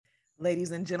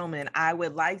Ladies and gentlemen, I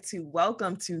would like to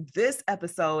welcome to this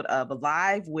episode of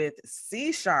Live with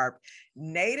C Sharp,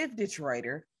 native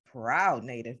Detroiter, proud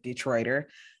native Detroiter,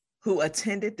 who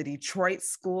attended the Detroit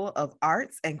School of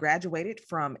Arts and graduated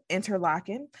from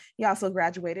Interlochen. He also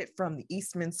graduated from the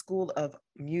Eastman School of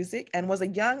Music and was a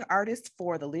young artist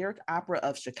for the Lyric Opera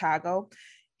of Chicago.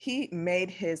 He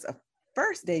made his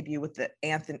first debut with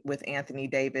Anthony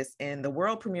Davis in the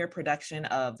world premiere production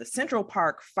of the Central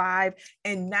Park Five,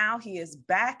 and now he is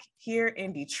back here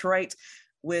in Detroit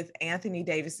with Anthony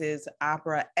Davis's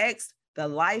opera X, The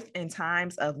Life and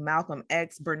Times of Malcolm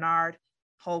X. Bernard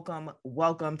Holcomb,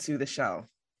 welcome to the show.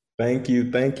 Thank you,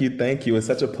 thank you, thank you. It's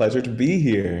such a pleasure to be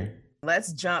here.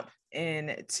 Let's jump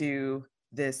into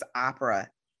this opera.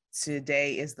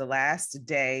 Today is the last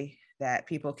day that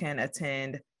people can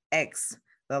attend X,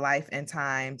 The Life and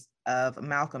Times of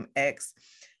Malcolm X.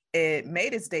 It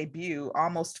made its debut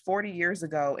almost 40 years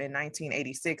ago in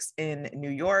 1986 in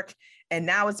New York, and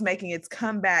now it's making its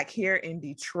comeback here in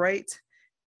Detroit.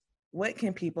 What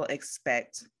can people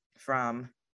expect from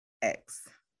X?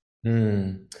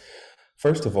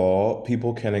 First of all,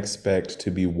 people can expect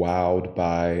to be wowed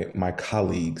by my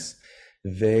colleagues.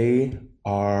 They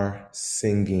are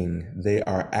singing, they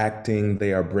are acting,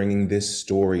 they are bringing this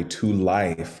story to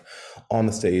life on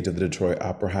the stage of the Detroit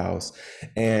Opera House.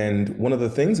 And one of the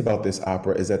things about this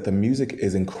opera is that the music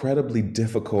is incredibly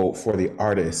difficult for the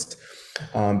artist.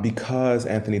 Because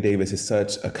Anthony Davis is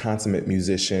such a consummate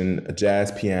musician, a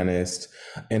jazz pianist,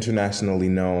 internationally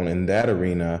known in that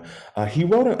arena, he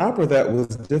wrote an opera that was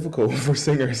difficult for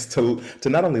singers to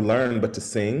not only learn but to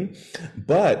sing.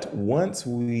 But once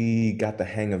we got the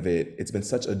hang of it, it's been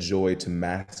such a joy to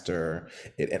master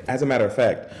it. And as a matter of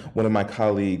fact, one of my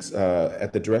colleagues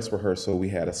at the dress rehearsal, we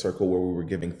had a circle where we were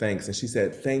giving thanks, and she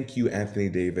said, "Thank you, Anthony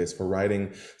Davis, for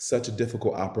writing such a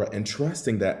difficult opera and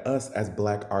trusting that us as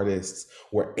Black artists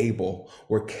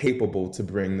we're capable to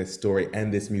bring this story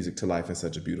and this music to life in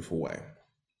such a beautiful way."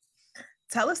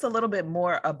 Tell us a little bit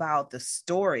more about the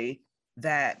story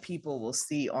that people will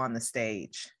see on the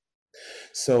stage.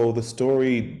 So the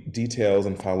story details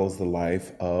and follows the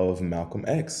life of Malcolm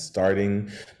X,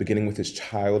 beginning with his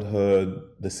childhood.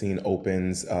 The scene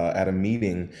opens at a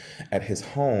meeting at his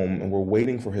home, and we're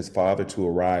waiting for his father to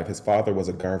arrive. His father was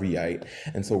a Garveyite,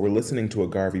 and so we're listening to a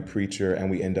Garvey preacher,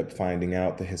 and we end up finding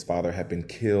out that his father had been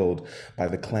killed by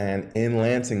the Klan in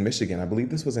Lansing, Michigan. I believe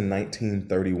this was in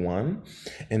 1931.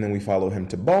 And then we follow him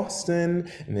to Boston,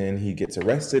 and then he gets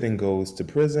arrested and goes to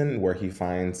prison where he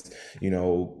finds,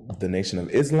 the Nation of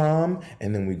Islam,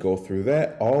 and then we go through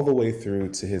that all the way through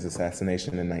to his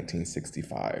assassination in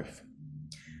 1965.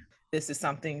 This is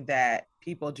something that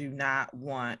people do not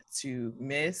want to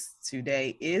miss.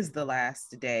 Today is the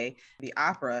last day. The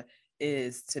opera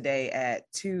is today at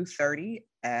 2:30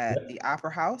 at the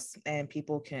Opera House, and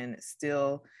people can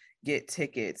still get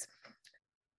tickets.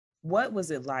 What was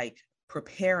it like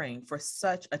preparing for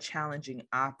such a challenging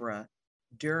opera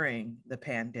during the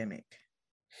pandemic?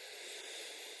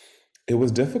 It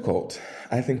was difficult.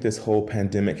 I think this whole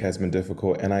pandemic has been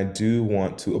difficult, and I do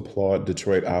want to applaud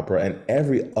Detroit Opera and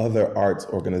every other arts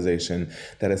organization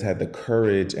that has had the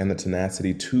courage and the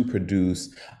tenacity to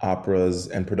produce operas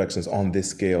and productions on this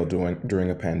scale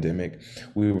during a pandemic.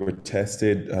 We were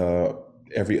tested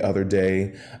every other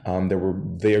day. There were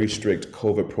very strict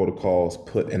COVID protocols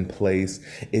put in place.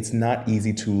 It's not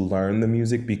easy to learn the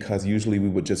music because usually we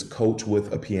would just coach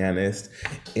with a pianist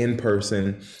in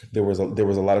person. There was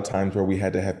a lot of times where we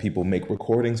had to have people make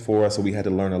recordings for us, so we had to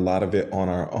learn a lot of it on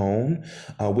our own,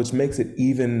 which makes it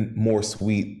even more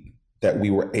sweet that we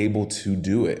were able to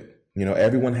do it.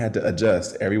 Everyone had to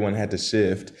adjust, everyone had to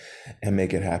shift and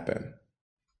make it happen.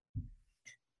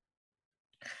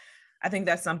 I think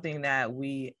that's something that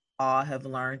we all have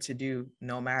learned to do,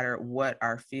 no matter what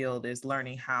our field is,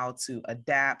 learning how to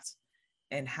adapt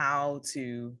and how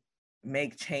to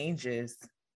make changes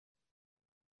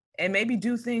and maybe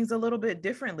do things a little bit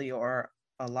differently or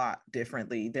a lot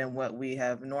differently than what we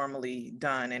have normally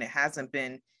done. And it hasn't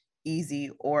been easy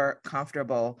or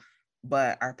comfortable,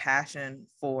 but our passion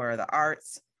for the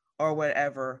arts or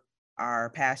whatever our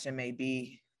passion may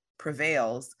be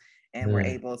prevails, and we're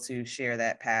able to share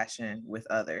that passion with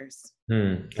others.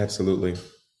 Absolutely.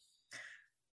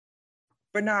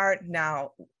 Bernard,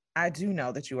 now I do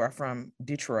know that you are from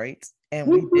Detroit, and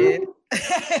we did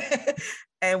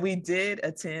and we did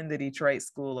attend the Detroit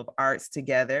School of Arts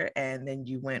together, and then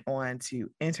you went on to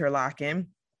Interlochen.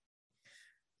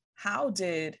 How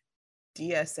did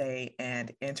DSA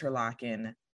and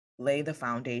Interlochen lay the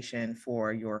foundation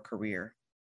for your career?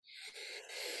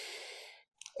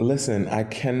 Listen, I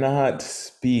cannot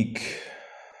speak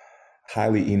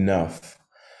highly enough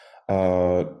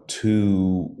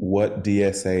to what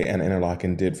DSA and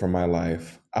Interlochen did for my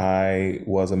life. I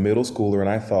was a middle schooler and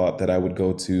I thought that I would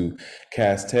go to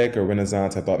Cass Tech or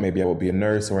Renaissance. I thought maybe I would be a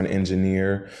nurse or an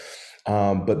engineer.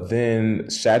 But then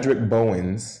Shadrach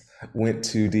Bowens went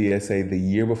to DSA the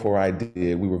year before I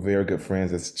did. We were very good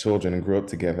friends as children and grew up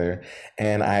together.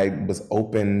 And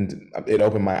it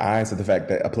opened my eyes to the fact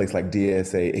that a place like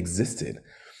DSA existed.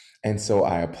 And so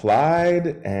I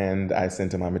applied and I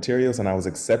sent in my materials and I was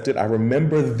accepted. I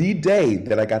remember the day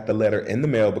that I got the letter in the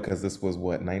mail because this was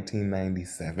what,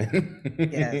 1997?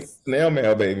 Yes. Snail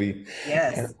mail, baby. And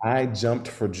Yes. I jumped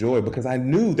for joy because I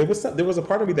knew there was a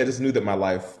part of me that just knew that my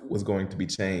life was going to be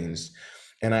changed.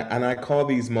 And I call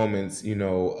these moments,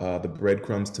 the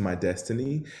breadcrumbs to my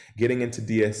destiny. Getting into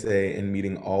DSA and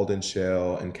meeting Alden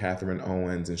Shell and Catherine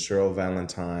Owens and Cheryl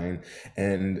Valentine,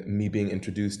 and me being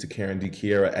introduced to Karen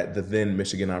DiChiara at the then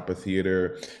Michigan Opera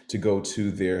Theater to go to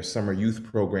their summer youth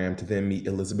program, to then meet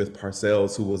Elizabeth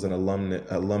Parcells, who was an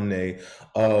alumni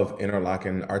of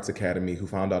Interlochen Arts Academy, who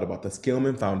found out about the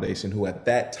Skillman Foundation, who at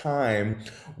that time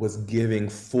was giving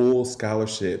full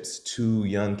scholarships to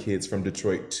young kids from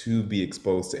Detroit to be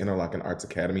exposed to Interlochen Arts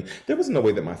Academy. There was no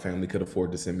way that my family could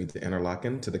afford to send me to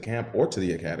Interlochen, to the camp, or to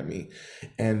the academy.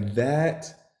 And that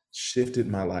shifted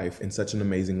my life in such an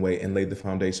amazing way and laid the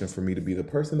foundation for me to be the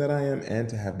person that I am and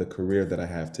to have the career that I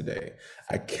have today.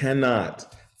 I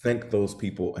cannot thank those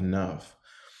people enough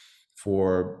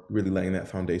for really laying that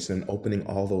foundation and opening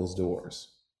all those doors.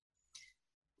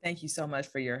 Thank you so much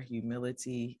for your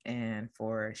humility and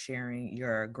for sharing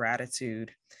your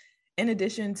gratitude. In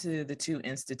addition to the two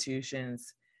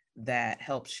institutions that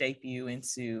helped shape you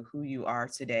into who you are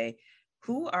today,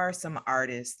 who are some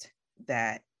artists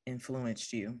that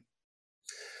influenced you?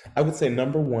 I would say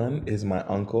number one is my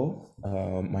uncle,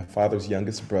 my father's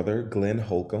youngest brother, Glenn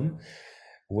Holcomb.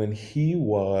 When he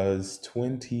was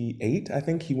 28, I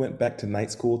think he went back to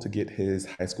night school to get his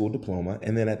high school diploma.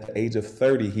 And then at the age of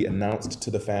 30, he announced to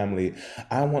the family,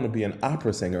 I want to be an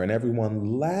opera singer. And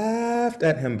everyone laughed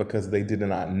at him because they did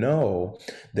not know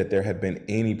that there had been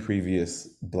any previous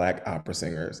Black opera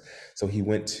singers. So he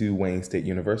went to Wayne State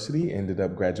University, ended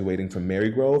up graduating from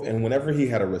Marygrove. And whenever he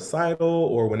had a recital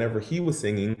or whenever he was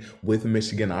singing with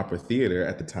Michigan Opera Theater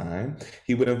at the time,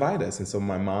 he would invite us. And so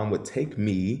my mom would take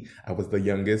me. I was the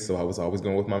youngest, so I was always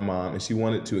going with my mom, and she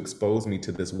wanted to expose me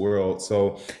to this world.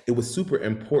 So it was super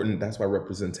important. That's why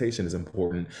representation is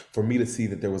important for me to see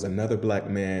that there was another Black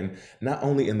man, not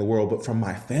only in the world, but from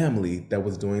my family that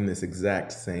was doing this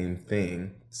exact same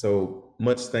thing. So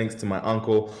much thanks to my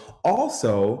uncle.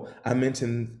 Also, I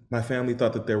mentioned my family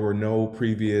thought that there were no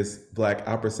previous Black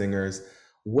opera singers.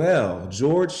 Well,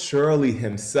 George Shirley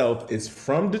himself is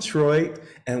from Detroit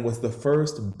and was the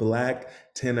first Black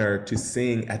tenor to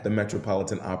sing at the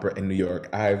Metropolitan Opera in New York.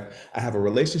 I have a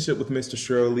relationship with Mr.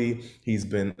 Shirley. He's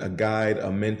been a guide,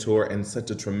 a mentor, and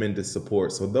such a tremendous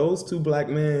support. So those two Black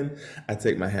men, I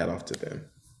take my hat off to them.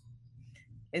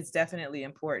 It's definitely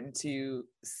important to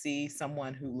see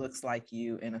someone who looks like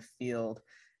you in a field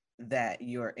that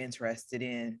you're interested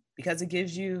in, because it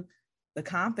gives you the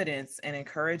confidence and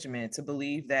encouragement to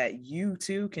believe that you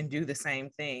too can do the same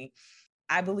thing.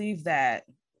 I believe that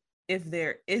if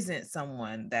there isn't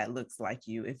someone that looks like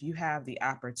you, if you have the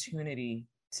opportunity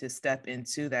to step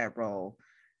into that role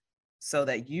so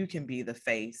that you can be the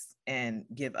face and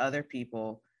give other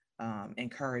people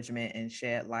encouragement and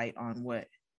shed light on what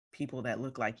people that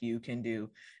look like you can do,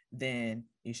 then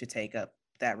you should take up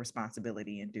that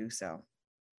responsibility and do so.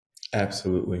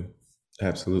 Absolutely.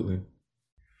 Absolutely.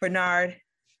 Bernard,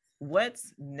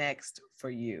 what's next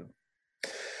for you?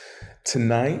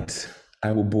 Tonight,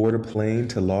 I will board a plane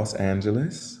to Los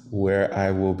Angeles, where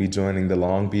I will be joining the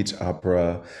Long Beach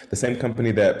Opera. The same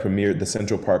company that premiered the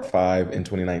Central Park Five in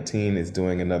 2019 is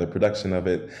doing another production of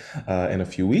it in a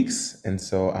few weeks. And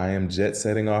so I am jet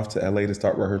setting off to LA to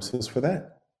start rehearsals for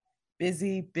that.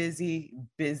 Busy, busy,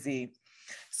 busy.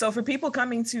 So for people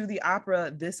coming to the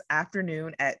opera this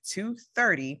afternoon at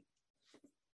 2:30,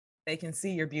 they can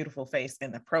see your beautiful face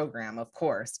in the program, of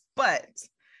course, but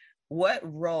what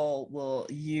role will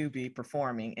you be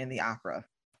performing in the opera?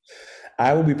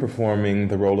 I will be performing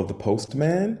the role of the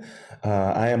postman.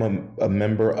 I am a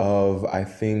member of, I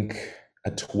think, a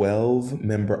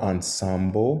 12-member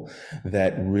ensemble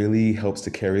that really helps to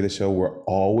carry the show. We're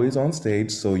always on stage,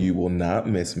 so you will not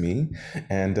miss me.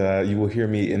 And you will hear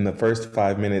me in the first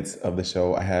 5 minutes of the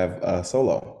show. I have a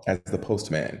solo as the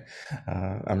postman.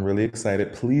 I'm really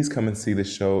excited. Please come and see the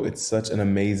show. It's such an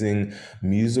amazing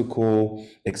musical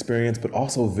experience, but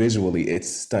also visually, it's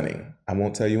stunning. I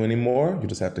won't tell you anymore. You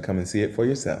just have to come and see it for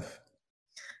yourself.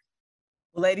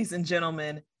 Ladies and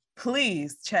gentlemen,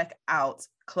 please check out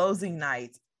Closing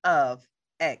Night of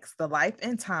X, the life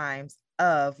and times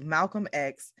of Malcolm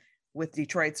X with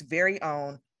Detroit's very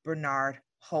own Bernard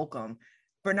Holcomb.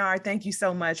 Bernard, thank you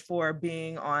so much for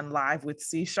being on Live with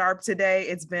C Sharp today.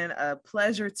 It's been a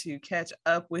pleasure to catch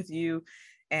up with you,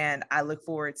 and I look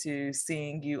forward to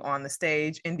seeing you on the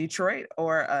stage in Detroit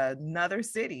or another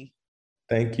city.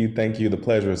 Thank you. Thank you. The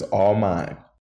pleasure is all mine.